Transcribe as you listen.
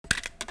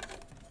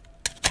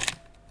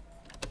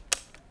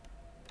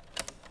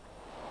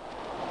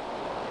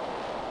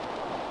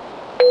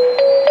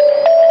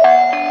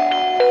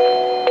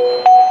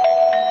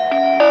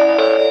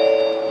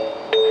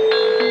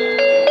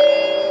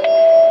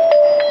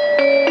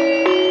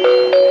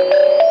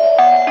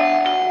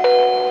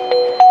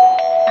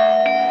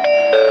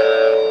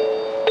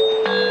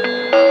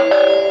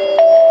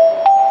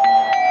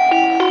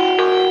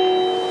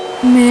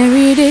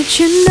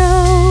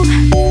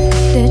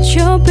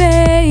your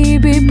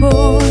baby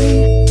boy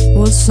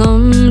will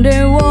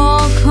someday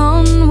walk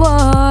on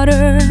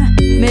water.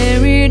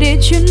 Mary,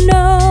 did you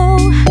know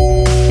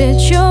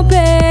that your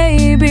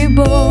baby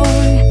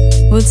boy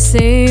would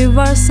save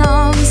our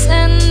sons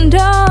and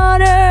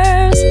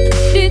daughters?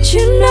 Did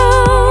you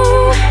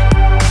know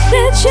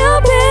that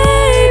your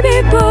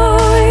baby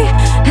boy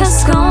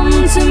has come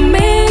to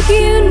make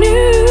you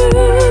new?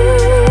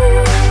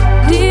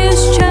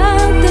 This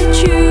child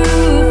that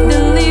you've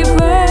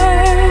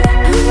delivered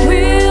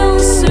will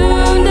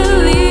soon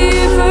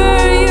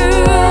deliver you.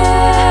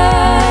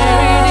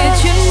 Mary, did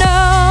you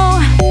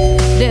know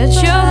that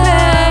your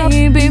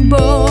baby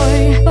boy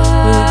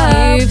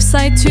will give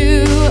sight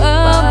to a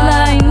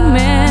blind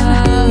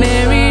man?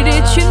 Mary,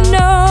 did you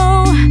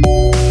know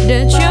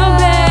that your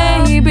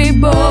baby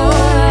boy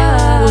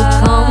will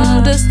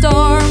calm the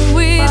storm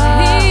with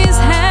his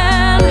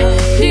hand?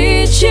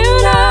 Did you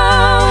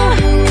know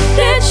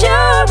that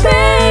your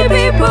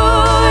baby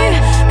boy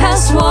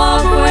has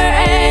walked where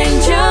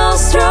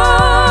angels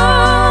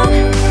trod?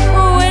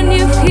 When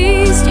you've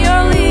kissed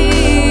your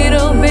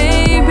little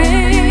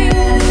baby,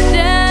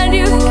 then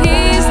you've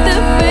kissed the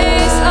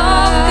face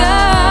of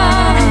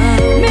God.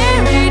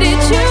 Mary,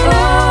 did you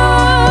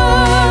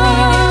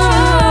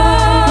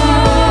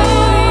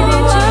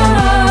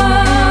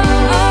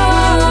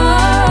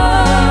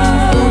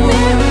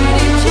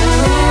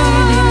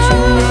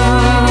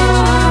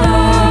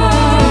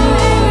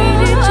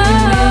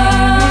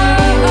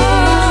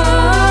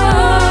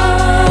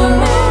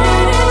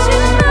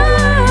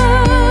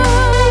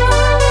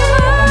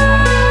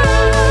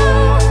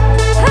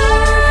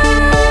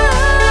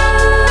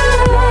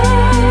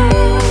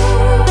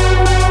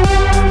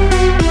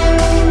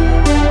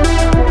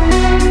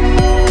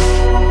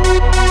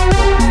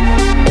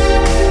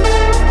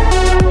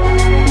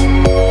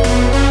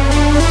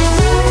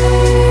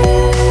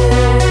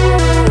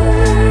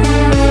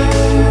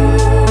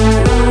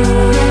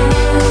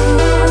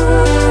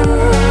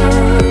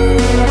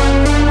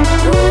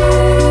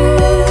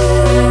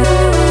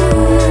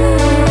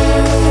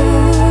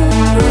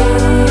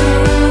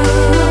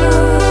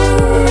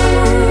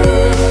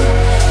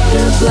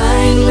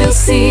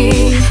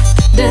see,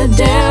 the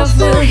deaf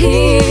will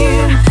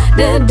hear,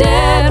 the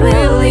dead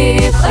will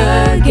live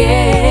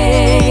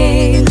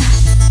again,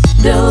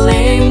 the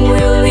lame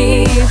will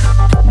live,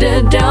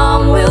 the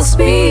dumb will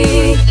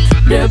speak,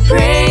 the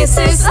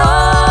praises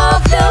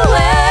of the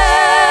Lamb.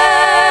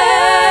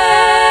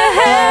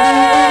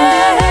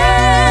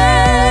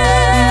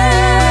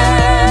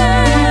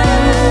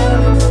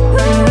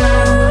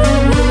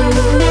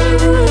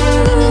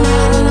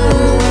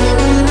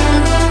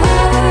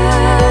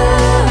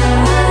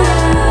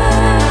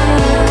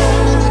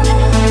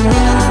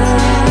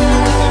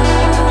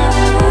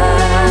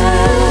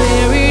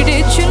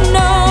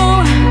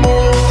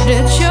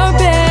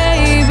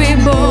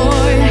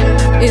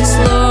 It's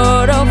slow.